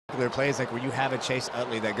particular plays, like where you have a Chase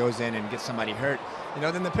Utley that goes in and gets somebody hurt,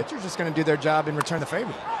 then the pitcher's just going to do their job and return the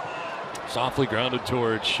favor. Softly grounded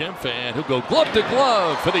towards Schimpf, and he'll go glove to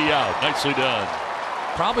glove for the out. Nicely done.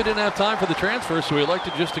 Probably didn't have time for the transfer, so he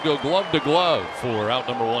elected just to go glove to glove for out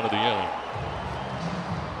number 1 of the inning.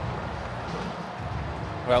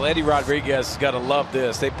 Well, Eddie Rodriguez has got to love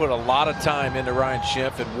this. They put a lot of time into Ryan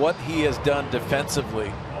Schimpf and what he has done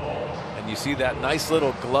defensively. And you see that nice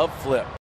little glove flip.